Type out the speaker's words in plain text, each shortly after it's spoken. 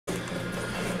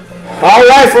All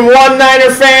right, from one Niner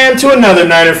fan to another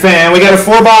Niner fan. We got a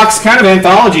 4-box kind of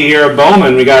anthology here of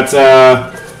Bowman. We got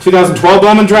 2012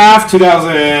 Bowman draft,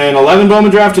 2011 Bowman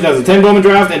draft, 2010 Bowman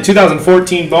draft, and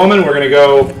 2014 Bowman. We're going to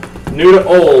go new to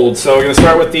old. So we're going to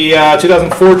start with the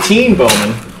 2014 Bowman.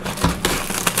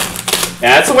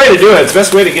 Yeah, that's the way to do it. It's the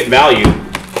best way to get value.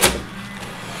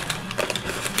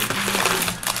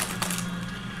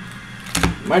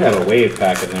 Might have a wave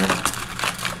pack in there.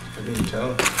 I can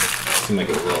tell. Seems like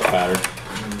it's a little fatter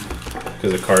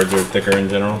because the cards are thicker in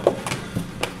general.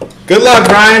 Good luck,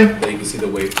 Brian. Yeah, you can see the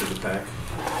weight of the pack.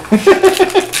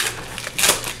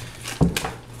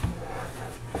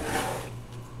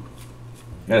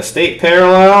 Got a State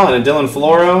Parallel and a Dylan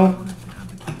Floro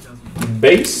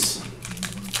base.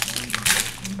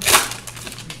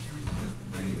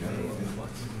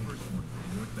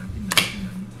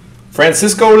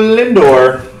 Francisco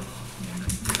Lindor.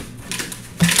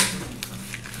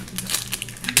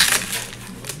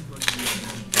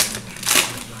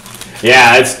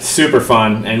 Yeah, it's super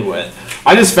fun. And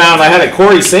I just found I had a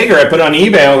Corey Seager. I put it on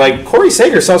eBay. I was like, Corey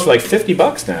Seager sells for like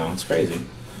 $50 now. It's crazy.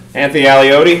 Anthony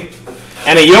Aliotti.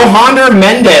 And a Yohander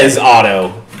Mendez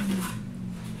auto.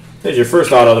 There's your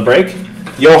first auto of the break.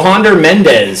 Yohander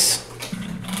Mendez.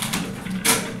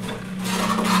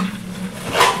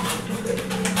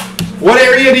 What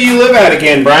area do you live at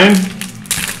again, Brian?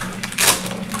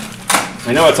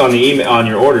 I know it's on the email on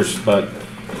your orders, but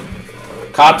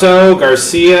Cato,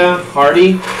 Garcia,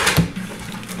 Hardy.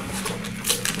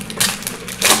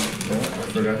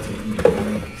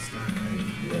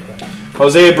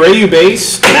 Jose Abreu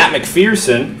base, Matt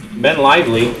McPherson, Ben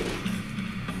Lively.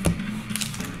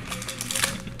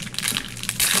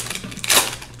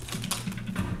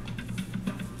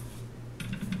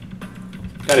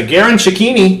 Got a Garen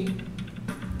Shakini,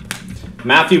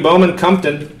 Matthew Bowman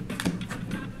Compton.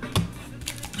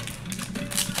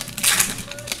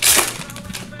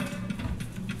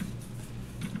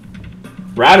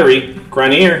 Rattery,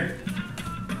 Grenier.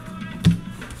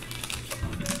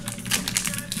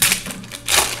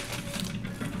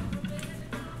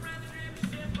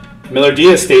 Miller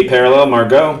Diaz State Parallel,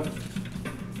 Margot.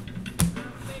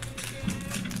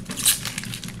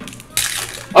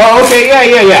 Oh, okay,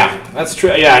 yeah. That's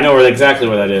true. Yeah, I know exactly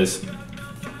where that is.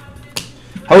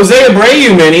 Jose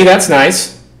Abreu mini, that's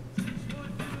nice.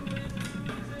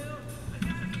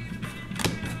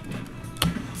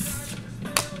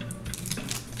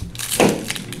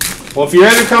 Well, if you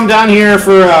ever come down here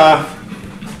for a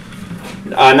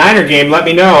Niner game, let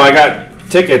me know. I got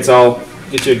tickets. I'll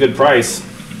get you a good price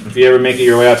if you ever make it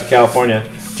your way out to California.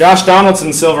 Josh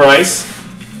Donaldson, Silver Ice.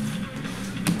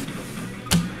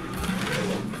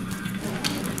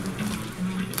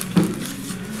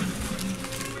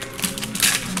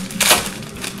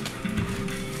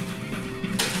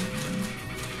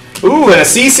 Ooh, and a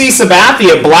CC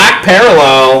Sabathia Black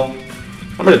Parallel,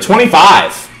 number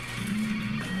 25.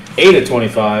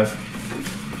 8/25.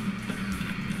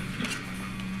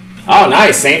 Oh,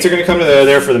 nice. Saints are going to come to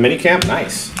there for the minicamp.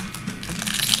 Nice.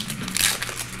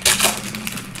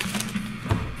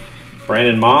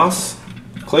 Brandon Moss,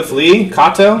 Cliff Lee,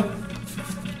 Cato.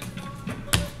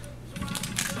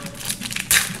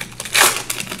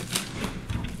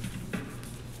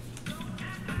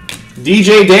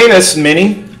 DJ Davis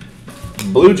mini,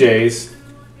 Blue Jays.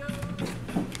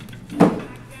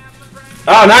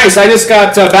 Oh, nice. I just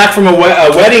got back from a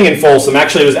wedding in Folsom.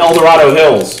 Actually, it was El Dorado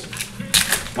Hills.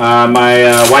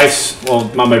 My wife's, well,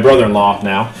 my brother-in-law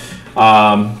now,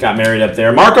 got married up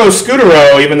there. Marco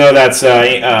Scudero, even though that's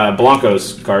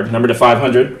Blanco's card, number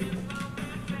 /500.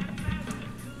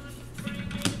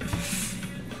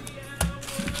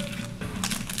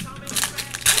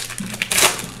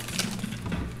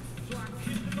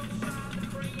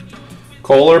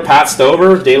 Kohler, Pat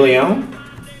Stover, De Leon.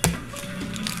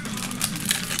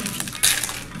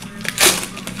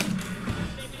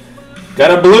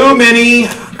 Got a blue mini,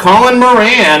 Colin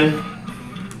Moran,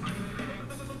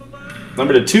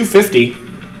 number /250.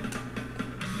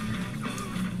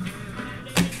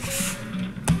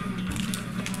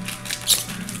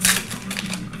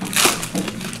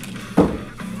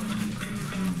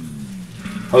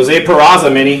 Jose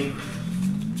Peraza mini.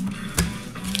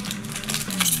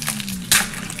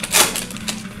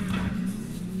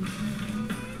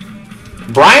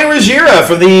 Brian Ruggiero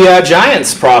for the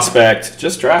Giants prospect,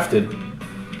 just drafted.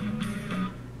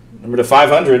 Number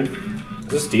 /500.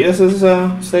 Is this Diaz's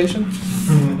station?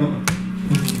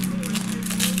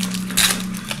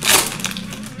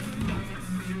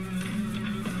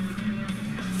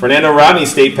 Fernando Rodney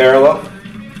State Parallel.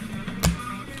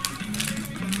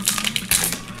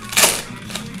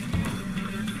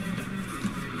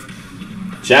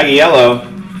 Shaggy Yellow.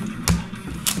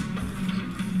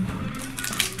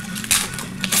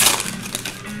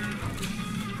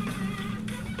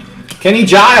 Kenny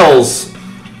Giles,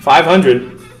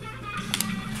 500.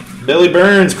 Billy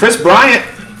Burns, Chris Bryant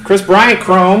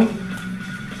Chrome.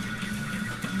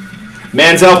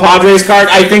 Manziel Padres card,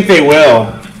 I think they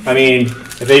will. I mean,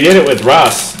 if they did it with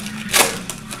Russ,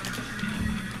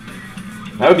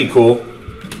 that would be cool.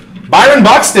 Byron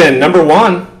Buxton, number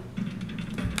 1.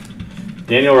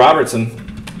 Daniel Robertson.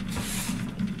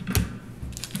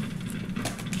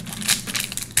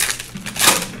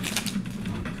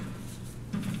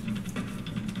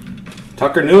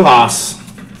 Tucker Newhouse,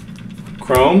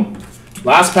 Chrome.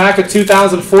 Last pack of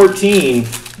 2014.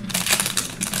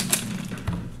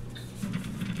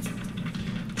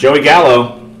 Joey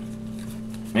Gallo.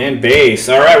 And base.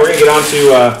 All right, we're going to get on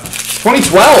to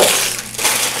 2012.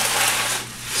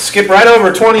 Skip right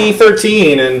over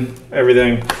 2013 and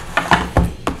everything.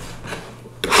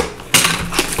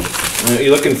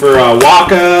 You're looking for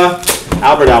Waka,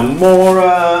 Albert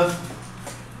Almora.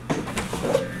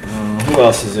 Who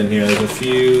else is in here? There's a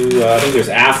few. I think there's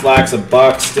Affleck's of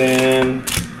Buxton.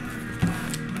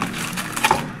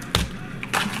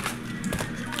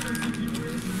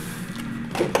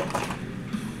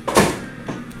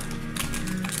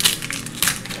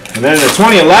 And then in the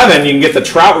 2011, you can get the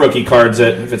Trout rookie cards.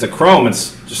 That if it's a Chrome,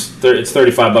 it's just it's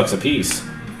 $35 a piece.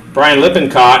 Brian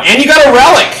Lippincott, and you got a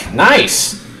relic.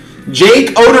 Nice.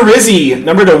 Jake Odorizzi,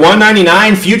 number to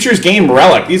 199, Futures Game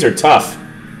relic. These are tough.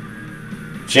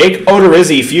 Jake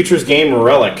Odorizzi, Futures Game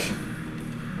relic.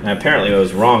 And apparently I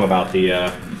was wrong about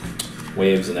the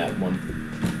waves in that one.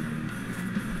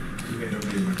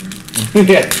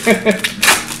 Yeah.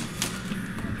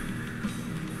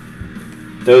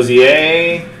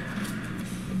 Dozier.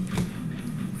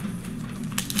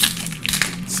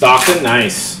 Stockton,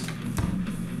 nice.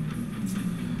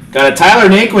 Got a Tyler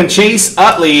Naquin, Chase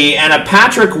Utley, and a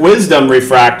Patrick Wisdom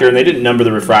refractor. And they didn't number the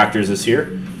refractors this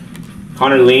year.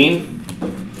 Connor Lean.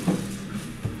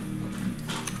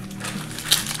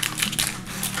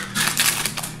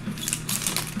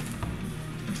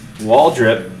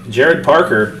 Waldrip, Jared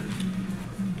Parker.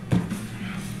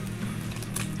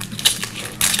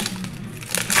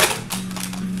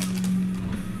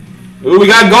 Ooh, we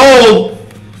got gold.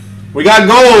 We got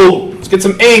gold. Let's get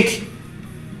some ink.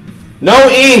 No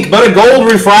ink, but a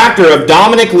gold refractor of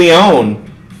Dominic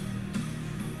Leone.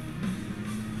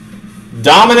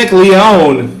 Dominic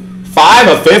Leone, 5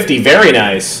 of 50. Very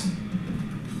nice.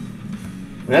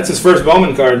 And that's his first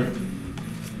Bowman card.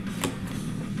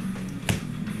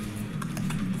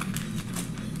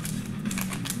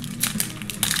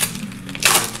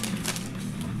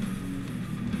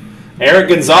 Eric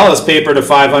Gonzalez paper to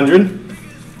 500.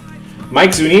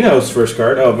 Mike Zunino's first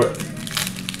card. Oh, but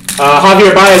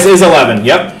Javier Baez is 11.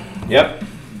 Yep.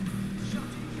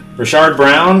 Richard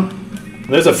Brown.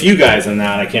 There's a few guys in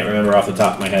that I can't remember off the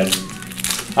top of my head.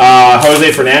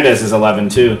 Jose Fernandez is 11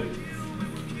 too.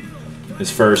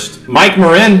 His first. Mike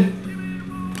Marin.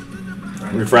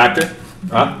 Refractor.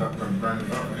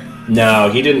 No,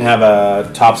 he didn't have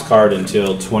a Topps card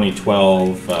until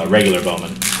 2012 regular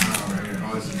Bowman.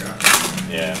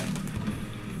 Yeah.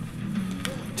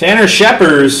 Tanner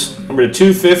Scheppers, number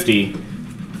 250.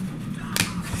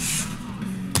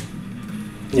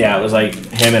 Yeah, it was like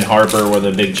him and Harper were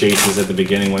the big chases at the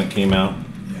beginning when it came out.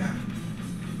 Yeah.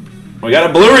 We got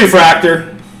a blue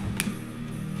refractor.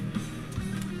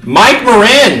 Mike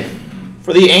Marin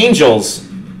for the Angels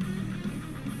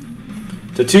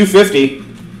to 250.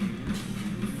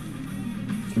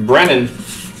 Brennan.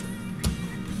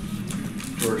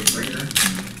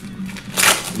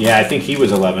 Yeah, I think he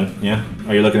was 11. Yeah.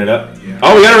 Are you looking it up? Yeah.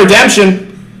 Oh, we got a redemption.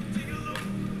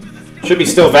 Should be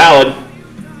still valid.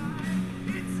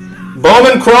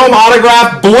 Bowman Chrome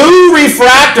autograph blue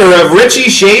refractor of Richie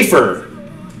Schaefer.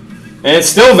 And it's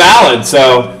still valid,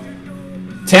 so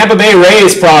Tampa Bay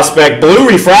Rays prospect, blue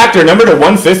refractor, number to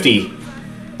 150.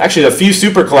 Actually, a few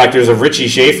super collectors of Richie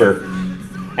Schaefer.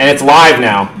 And it's live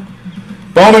now.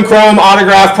 Bowman Chrome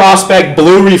autograph prospect,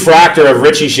 blue refractor of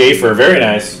Richie Schaefer. Very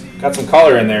nice. Got some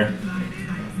color in there.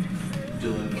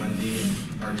 Dylan Bundy,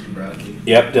 Archie Bradley.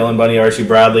 Yep, Dylan Bundy, Archie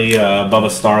Bradley, Bubba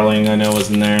Starling I know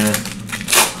was in there.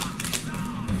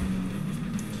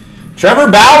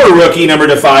 Trevor Bauer rookie, number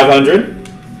to 500.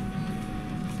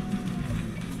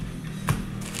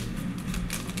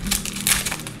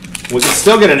 We could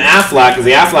still get an Affleck because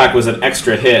the Affleck was an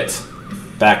extra hit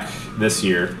back this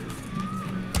year.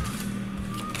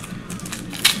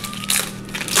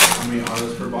 How many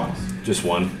autos per box? Just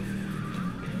one.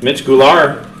 Mitch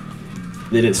Goulart.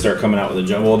 They didn't start coming out with a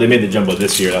jumbo. Well, they made the jumbo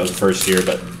this year. That was the first year,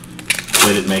 but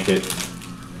they didn't make it.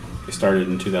 They started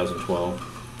in 2012.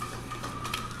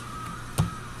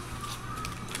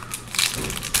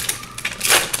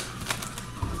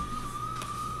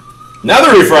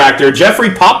 Another refractor, Jeffrey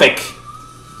Popick.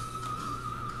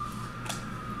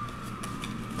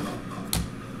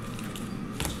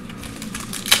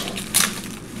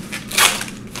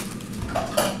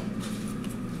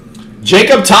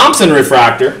 Jacob Thompson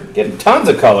refractor, getting tons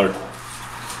of color.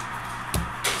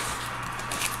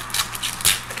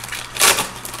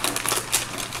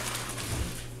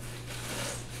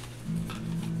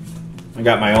 I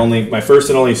got my first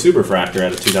and only superfractor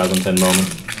at a 2010 moment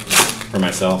for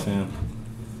myself. Yeah.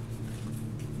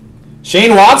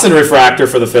 Shane Watson refractor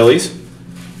for the Phillies.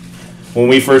 When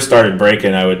we first started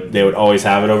breaking, they would always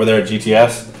have it over there at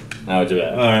GTS. I would do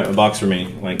that. All right, a box for me.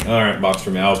 I'm like, all right, box for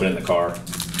me. I'll open it in the car.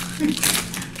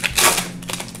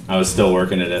 I was still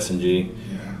working at S&G.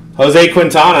 Yeah. Jose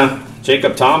Quintana,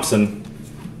 Jacob Thompson.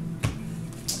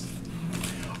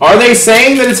 Are they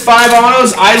saying that it's 5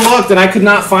 autos? I looked and I could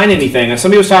not find anything.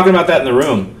 Somebody was talking about that in the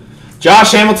room.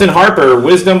 Josh Hamilton Harper,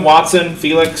 Wisdom, Watson,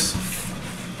 Felix.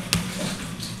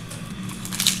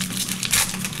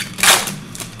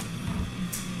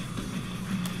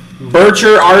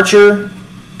 Bircher, Archer.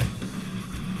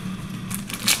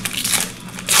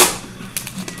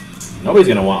 Nobody's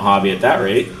going to want hobby at that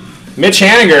rate. Mitch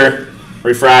Haniger,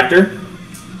 refractor.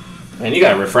 Man, you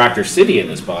got a refractor city in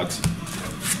this box.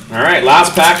 All right,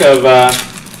 last pack of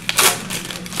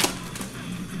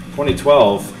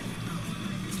 2012.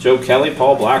 Joe Kelly,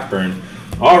 Paul Blackburn.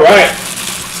 All right,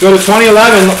 let's go to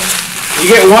 2011. You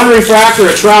get one refractor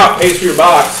of Trout, pays for your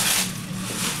box.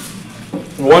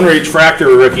 One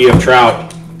refractor rookie of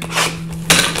Trout,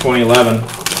 2011.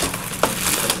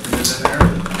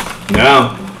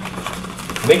 No.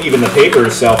 I think even the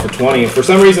papers sell for 20. For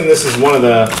some reason, this is one of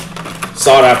the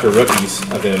sought-after rookies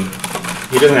of him.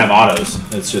 He doesn't have autos.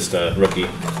 It's just a rookie.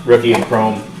 Rookie in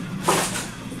chrome.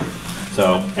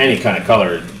 So, any kind of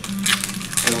color.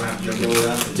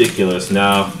 Ridiculous.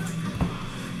 No.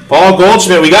 Paul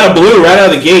Goldschmidt. We got a blue right out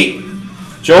of the gate.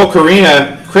 Joel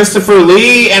Corina. Christopher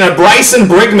Lee. And a Bryson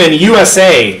Brigman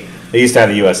USA. They used to have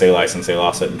the USA license. They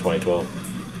lost it in 2012.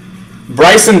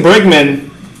 Bryson Brigman.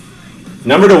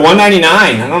 Number to 199.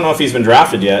 I don't know if he's been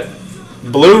drafted yet.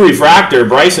 Blue refractor.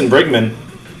 Bryson Brigman.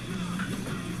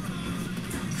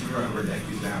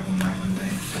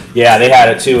 Yeah, they had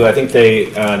it too. I think they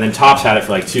then Topps had it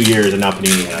for like 2 years, and now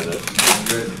Panini has it.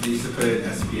 They used to put it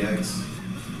SPX.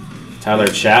 Tyler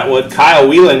Chatwood, Kyle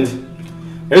Wieland.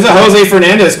 There's a Jose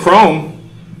Fernandez Chrome.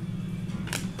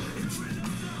 Do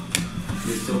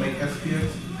they still make SPX?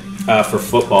 For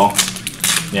football.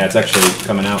 Yeah, it's actually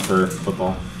coming out for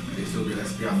football. They still do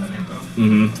SP on that info.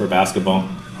 For basketball.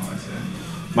 Oh, I see.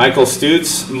 Michael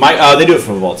Stutz. They do it for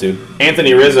football too.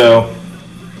 Anthony Rizzo.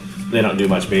 They don't do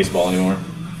much baseball anymore.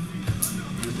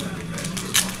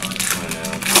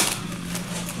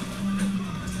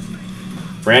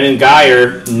 Brandon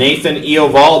Geyer, Nathan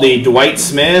Eovaldi, Dwight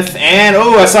Smith, and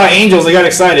I saw Angels. I got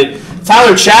excited.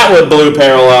 Tyler Chatwood, blue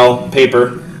parallel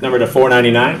paper, number to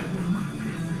 499.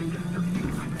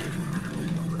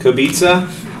 Kubica.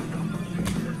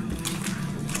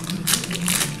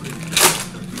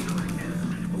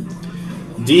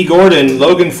 D. Gordon,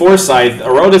 Logan Forsythe,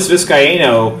 Arodys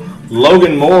Vizcaíno,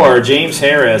 Logan Moore, James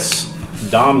Harris,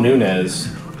 Dom Nunez.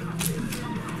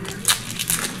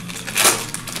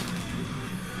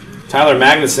 Tyler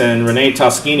Magnuson, Renee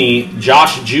Toskini,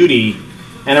 Josh Judy,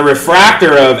 and a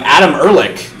refractor of Adam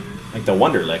Ehrlich, like the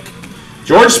Wonderlick.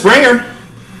 George Springer,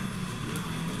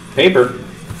 paper.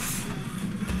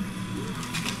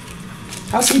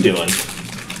 How's he doing?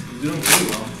 He's doing pretty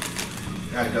well.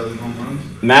 Got a dozen home runs.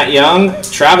 Matt Young,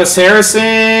 Travis Harrison,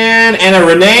 and a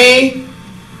Renee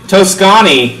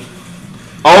Toscani.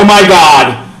 Oh my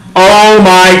God! Oh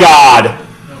my God!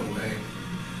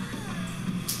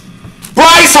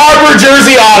 Bryce Harper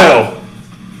jersey auto.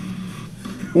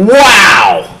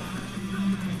 Wow.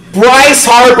 Bryce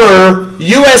Harper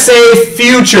USA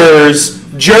Futures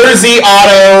jersey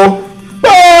auto.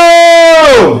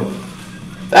 Boom.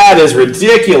 That is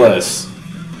ridiculous.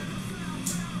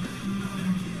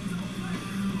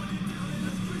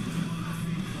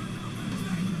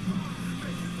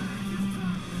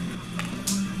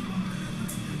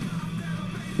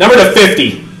 Number to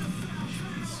 50.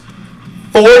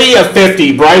 40 of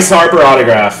 50, Bryce Harper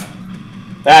autograph.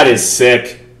 That is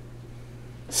sick.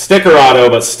 Sticker auto,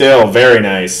 but still very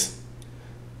nice.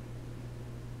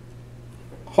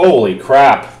 Holy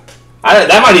crap.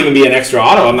 That might even be an extra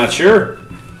auto, I'm not sure.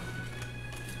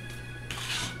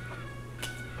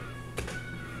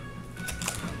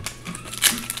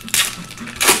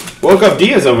 Woke up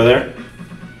Diaz over there.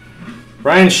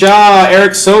 Ryan Shaw,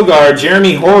 Eric Sogard,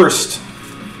 Jeremy Horst.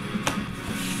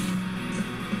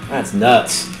 That's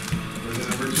nuts. Was it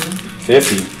number 2?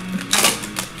 50.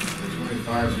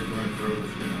 25, so you're going for over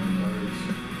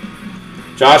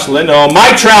 $300. Josh Lindholm,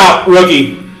 Mike Trout,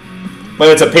 rookie. But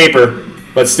it's a paper.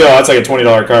 But still, that's like a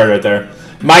 $20 card right there.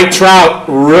 Mike Trout,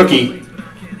 rookie.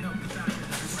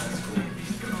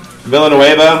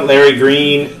 Villanueva, Larry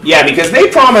Green. Yeah, because they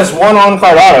promised one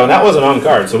on-card auto, and that wasn't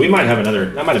on-card, so we might have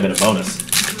another. That might have been a bonus.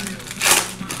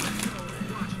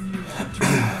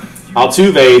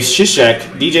 Altuve, Shishak,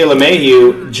 DJ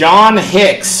LeMahieu, John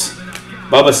Hicks,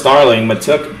 Bubba Starling,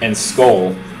 Matuk, and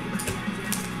Skoll.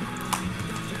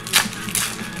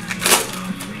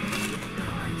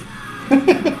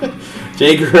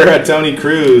 Jay Guerrero, Tony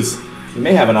Cruz. You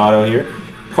may have an auto here.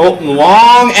 Colton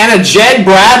Wong, and a Jed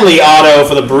Bradley auto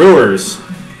for the Brewers.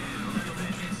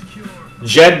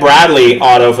 Jed Bradley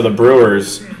auto for the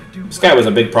Brewers. This guy was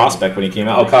a big prospect when he came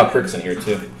out. Oh, Kyle Crick's in here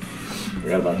too.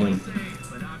 Forgot about him.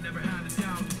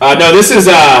 No, this is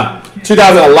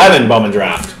 2011 Bowman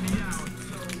draft.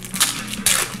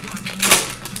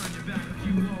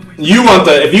 You want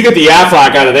the, if you get the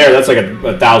Affleck out of there, that's like a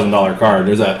 $1,000 card.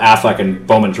 There's an Affleck and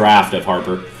Bowman draft of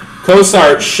Harper.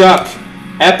 Cosart, Shuck,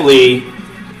 Epley,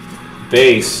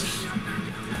 base.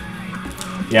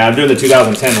 Yeah, I'm doing the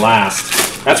 2010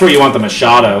 last. That's where you want the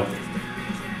Machado.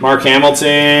 Mark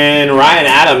Hamilton, Ryan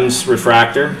Adams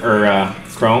refractor, or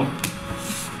chrome.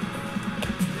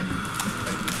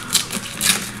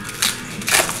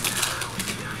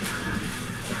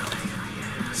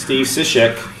 Steve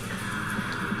Cishek.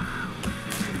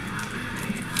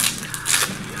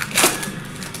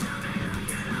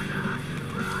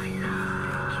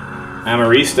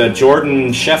 Amarista,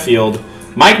 Jordan Sheffield,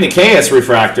 Mike Nikias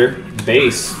refractor,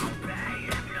 base.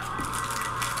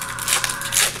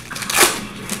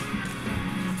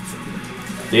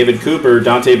 David Cooper,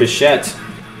 Dante Bichette.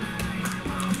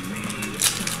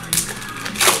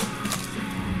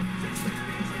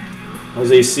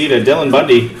 Jose Cita, Dylan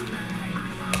Bundy.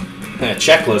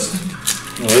 Checklist.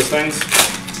 One of those things.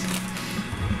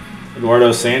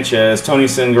 Eduardo Sanchez, Tony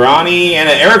Cingrani, and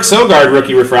an Eric Sogard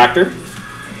rookie refractor.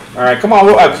 All right, come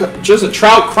on. Just a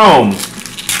Trout Chrome.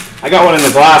 I got one in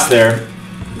the glass there.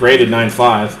 Graded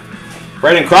 9.5.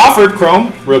 Brandon Crawford,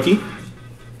 Chrome, rookie.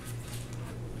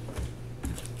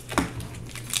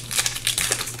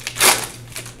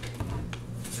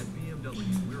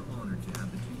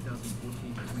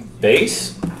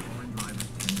 Base.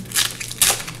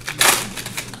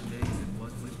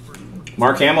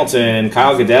 Mark Hamilton,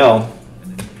 Kyle Goodell.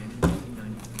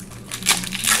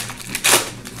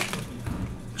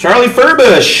 Charlie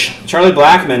Furbush, Charlie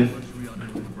Blackmon.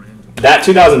 That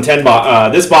 2010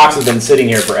 box, this box has been sitting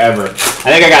here forever.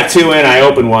 I think I got 2 in, I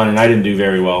opened one, and I didn't do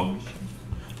very well.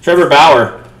 Trevor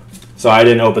Bauer. So I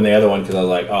didn't open the other one because I was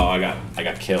like, oh, I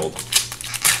got killed.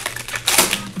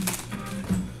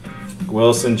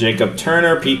 Wilson, Jacob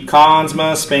Turner, Pete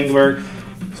Consma, Spangberg.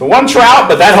 So 1 Trout,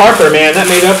 but that Harper, man, that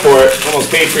made up for it.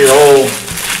 Almost paid for your whole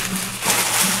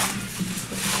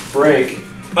break.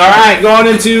 All right, going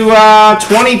into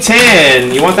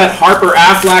 2010. You want that Harper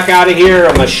Affleck out of here,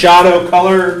 a Machado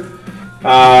color.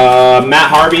 Matt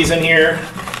Harvey's in here.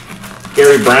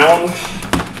 Gary Brown.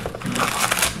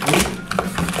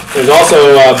 There's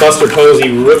also Buster Posey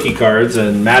rookie cards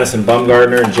and Madison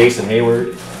Bumgarner and Jason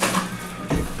Hayward.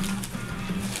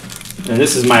 And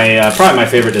this is my probably my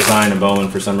favorite design of Bowman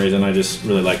for some reason. I just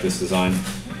really like this design.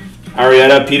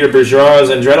 Arrieta, Peter Bourgeois,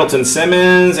 and Andrelton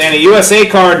Simmons, and a USA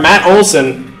card, Matt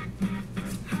Olson.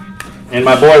 And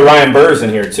my boy Ryan Burr's in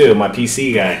here too, my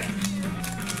PC guy.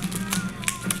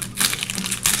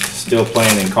 Still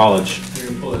playing in college. You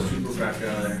can pull this super back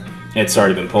out of there. It's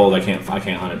already been pulled. I can't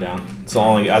hunt it down. It's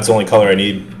that's the only color I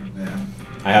need. Yeah.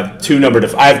 I have two of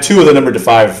the number to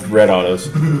 5 red autos.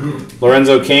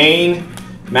 Lorenzo Cain,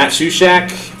 Matt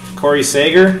Shushak, Corey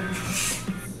Sager.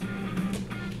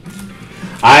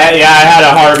 I had a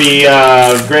Harvey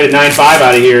graded 9.5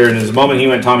 out of here, and in the moment he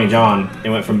went Tommy John. It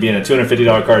went from being a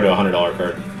 $250 card to a $100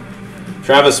 card.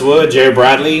 Travis Wood, Jerry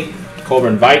Bradley,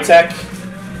 Colburn Vitek.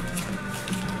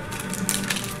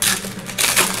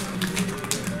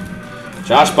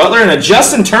 Josh Butler and a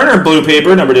Justin Turner blue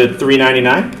paper, number to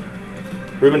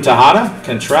 399. Ruben Tejada,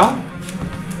 Cantrell.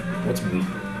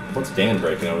 What's Dan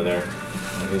breaking over there?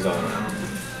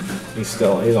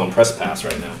 He's on press pass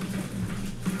right now.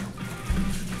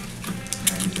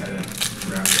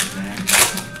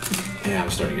 Yeah, I'm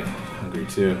starting to get hungry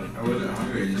too. I wasn't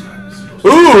hungry these times.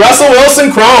 Ooh, Russell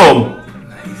Wilson Chrome.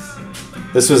 Nice.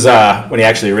 This was when he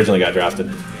actually originally got drafted.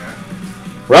 Yeah.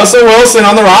 Russell Wilson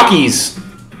on the Rockies.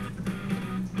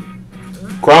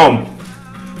 Chrome.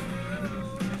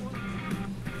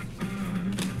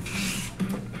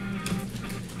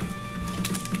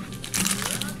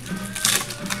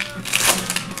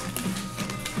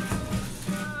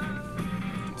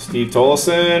 Steve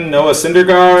Tolleson, Noah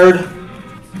Syndergaard.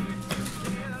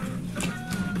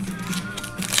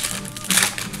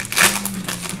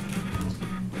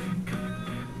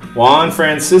 Juan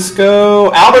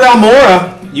Francisco, Albert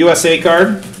Almora, USA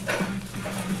card.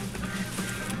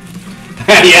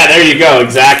 Yeah, there you go,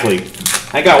 exactly.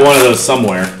 I got one of those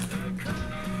somewhere.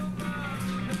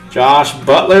 Josh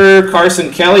Butler,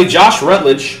 Carson Kelly, Josh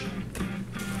Rutledge.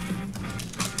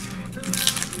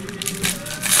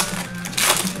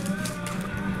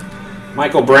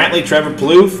 Michael Brantley, Trevor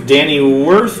Plouffe, Danny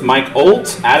Worth, Mike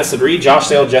Olt, Addison Reed, Josh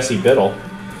Sale, Jesse Biddle.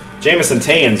 Jamison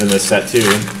Tayan's in this set too.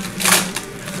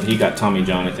 He got Tommy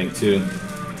John, I think, too.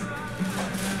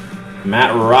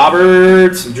 Matt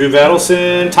Roberts, Drew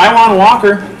Vedelson, Taiwan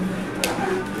Walker.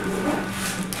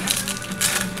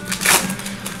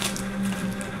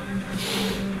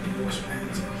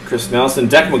 Chris Nelson,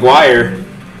 Deck McGuire.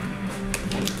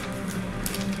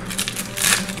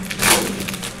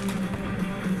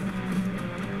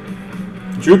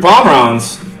 Drew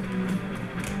Pomeranz.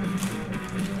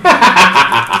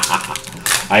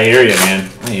 I hear you, man.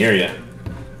 I hear you.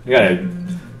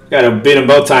 Gotta beat them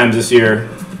both times this year,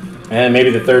 and maybe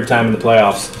the third time in the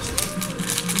playoffs.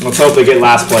 Let's hope they get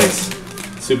last place.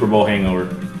 Super Bowl hangover.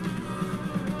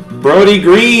 Brody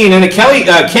Green and a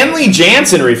Kenley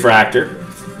Jansen refractor.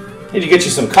 Need to get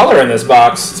you some color in this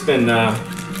box. It's been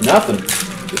nothing.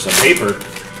 Just some paper.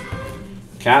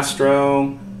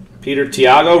 Castro, Peter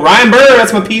Tiago, Ryan Burr.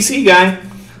 That's my PC guy.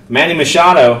 Manny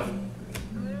Machado.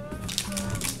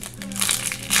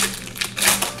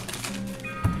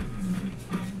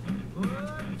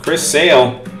 Chris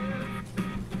Sale.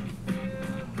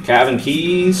 Kevin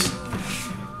Keys.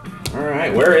 All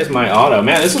right, where is my auto?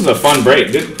 Man, this was a fun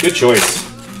break. Good choice.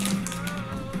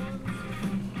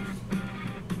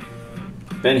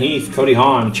 Ben Heath, Cody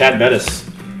Hahn, Chad Bettis.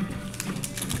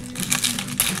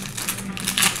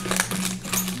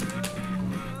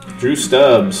 Drew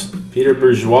Stubbs, Peter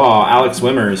Bourgeois, Alex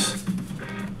Wimmers.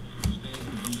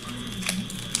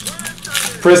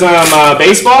 Prizm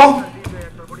baseball?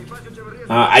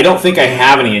 I don't think I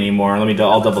have any anymore.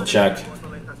 I'll double check.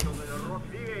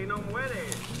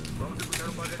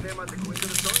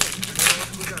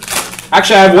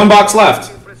 Actually, I have one box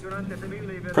left.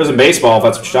 Prizm baseball, if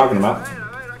that's what you're talking about.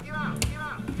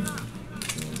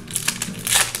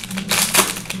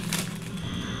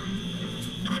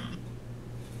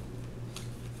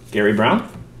 Gary Brown.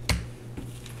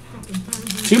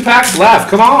 2 packs left.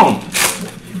 Come on.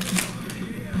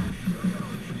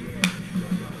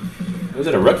 Was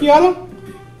it a rookie auto?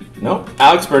 Nope.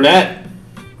 Alex Burnett.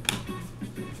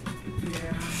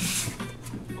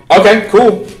 Okay,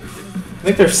 cool. I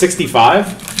think they're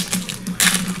 65.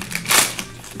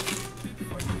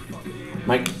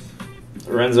 Mike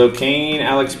Lorenzo Kane,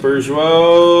 Alex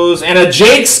Bourgeois, and a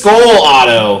Jake Skoll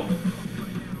auto.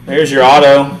 There's your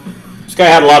auto. This guy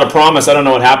had a lot of promise. I don't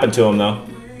know what happened to him, though.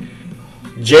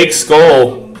 Jake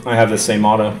Skoll. I have the same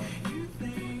auto.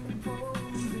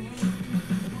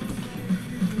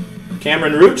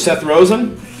 Cameron Root, Seth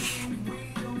Rosen.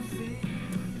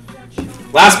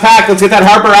 Last pack. Let's get that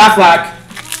Harper Affleck.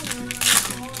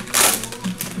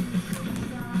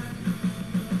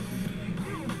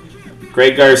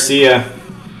 Greg Garcia.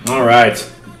 All right.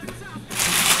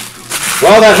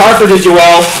 Well, that Harper did you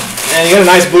well. And you got a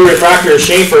nice blue refractor,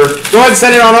 Schaefer. Go ahead and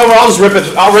send it on over. I'll just rip it.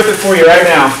 I'll rip it for you right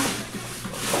now.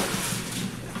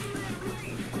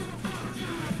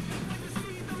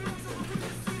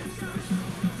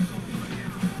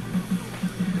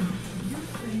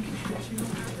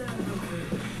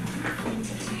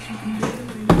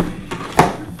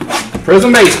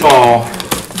 Prizm baseball.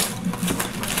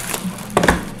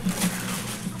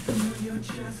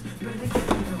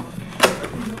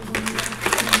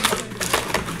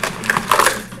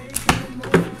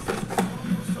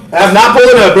 I have not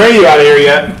pulled a Brady out of here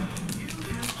yet.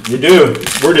 You're due.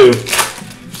 We're due.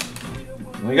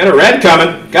 We got a red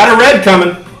coming. Got a red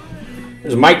coming.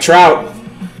 There's Mike Trout.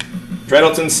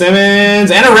 Treadleton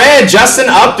Simmons. And a red. Justin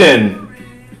Upton.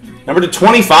 Number to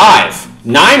 25.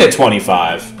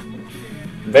 9/25.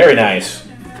 Very nice.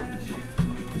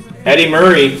 Eddie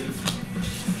Murray.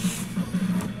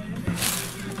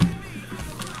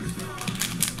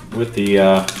 With the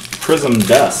Prizm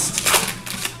dust.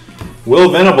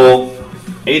 Will Venable,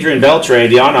 Adrian Beltre,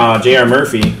 Deanna, J.R.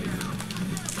 Murphy.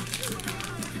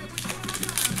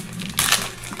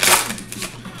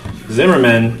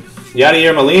 Zimmerman,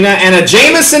 Yadier Molina, and a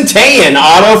Jamison Tayan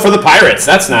auto for the Pirates.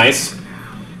 That's nice.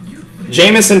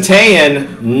 Jamison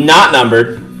Tayan, not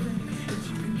numbered.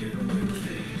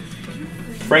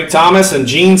 Frank Thomas and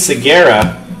Gene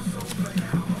Segura.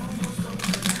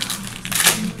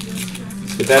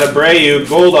 Get that Abreu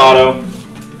gold auto.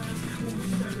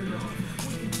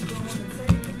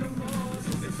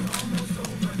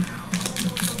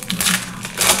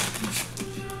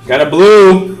 Got a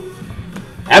blue.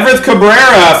 Everett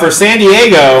Cabrera for San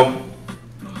Diego.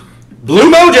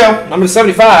 Blue Mojo, number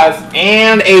 75.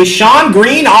 And a Sean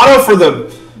Green auto for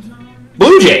the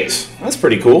Blue Jays. That's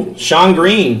pretty cool. Sean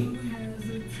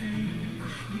Green.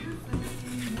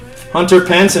 Hunter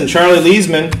Pence and Charlie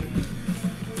Leesman.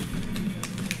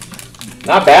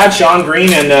 Not bad, Sean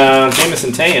Green and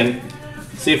Jamison Tayan.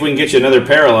 See if we can get you another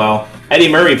parallel. Eddie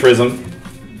Murray Prizm.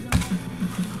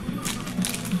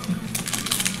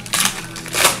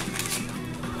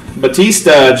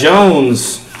 Batista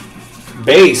Jones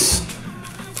base.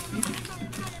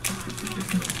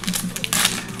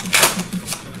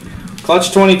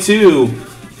 Clutch 22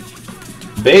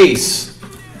 base.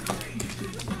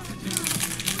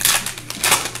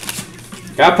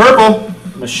 Got purple.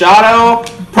 Machado.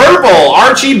 Purple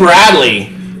Archie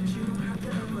Bradley.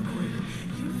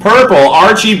 Purple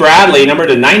Archie Bradley, number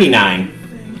to 99.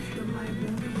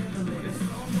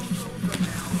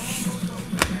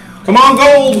 Come on,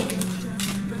 gold.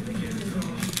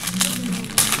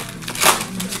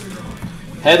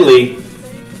 Headley.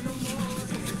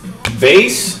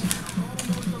 Base.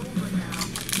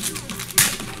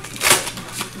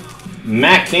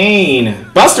 Matt Cain.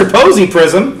 Buster Posey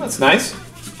Prizm. That's nice.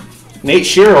 Nate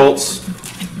Shearholtz.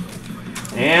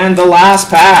 And the last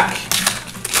pack.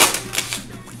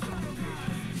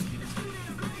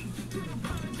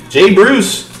 Jay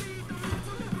Bruce.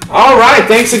 All right.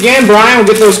 Thanks again, Brian. We'll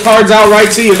get those cards out right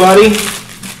to you, buddy.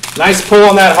 Nice pull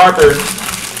on that Harper.